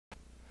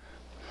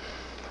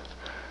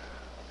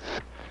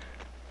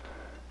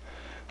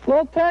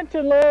Little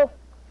tension, Lou.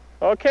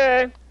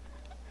 Okay.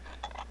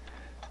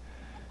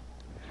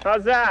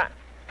 How's that?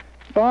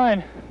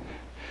 Fine.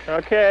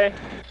 Okay.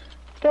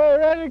 Okay,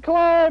 ready to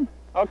climb.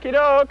 Okie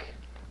doke.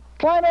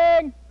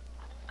 Climbing.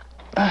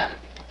 Up.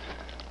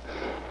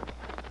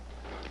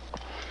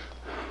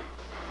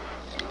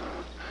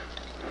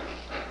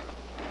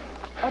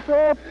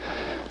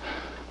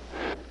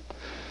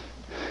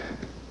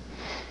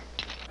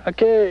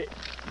 Okay.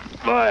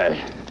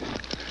 Boy,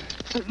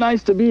 it's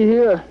nice to be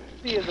here.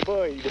 See you, the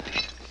boy.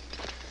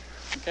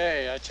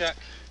 Okay, I check.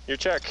 Your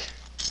check.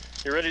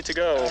 You're ready to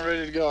go. I'm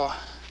ready to go.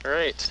 All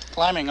right.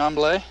 Climbing on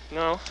belay?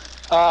 No.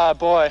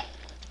 Boy.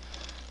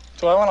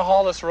 Do I want to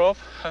haul this rope?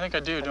 I think I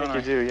do, don't I? I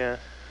think you do, yeah.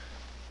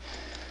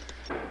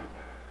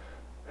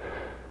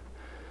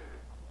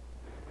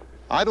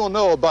 I don't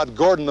know about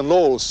Gordon and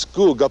Lowell's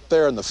skoog up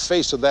there in the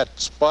face of that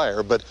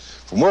spire, but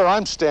from where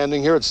I'm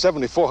standing here at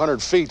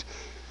 7,400 feet,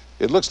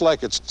 it looks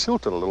like it's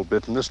tilted a little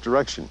bit in this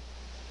direction.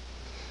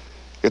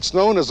 It's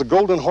known as the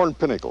Golden Horn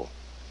Pinnacle,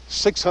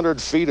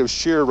 600 feet of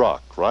sheer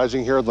rock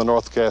rising here in the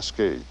North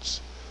Cascades.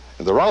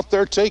 And the route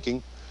they're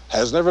taking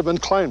has never been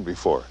climbed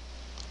before.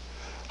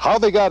 How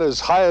they got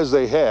as high as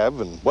they have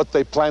and what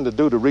they plan to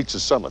do to reach the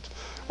summit,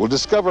 we'll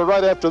discover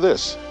right after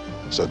this,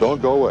 so don't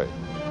go away.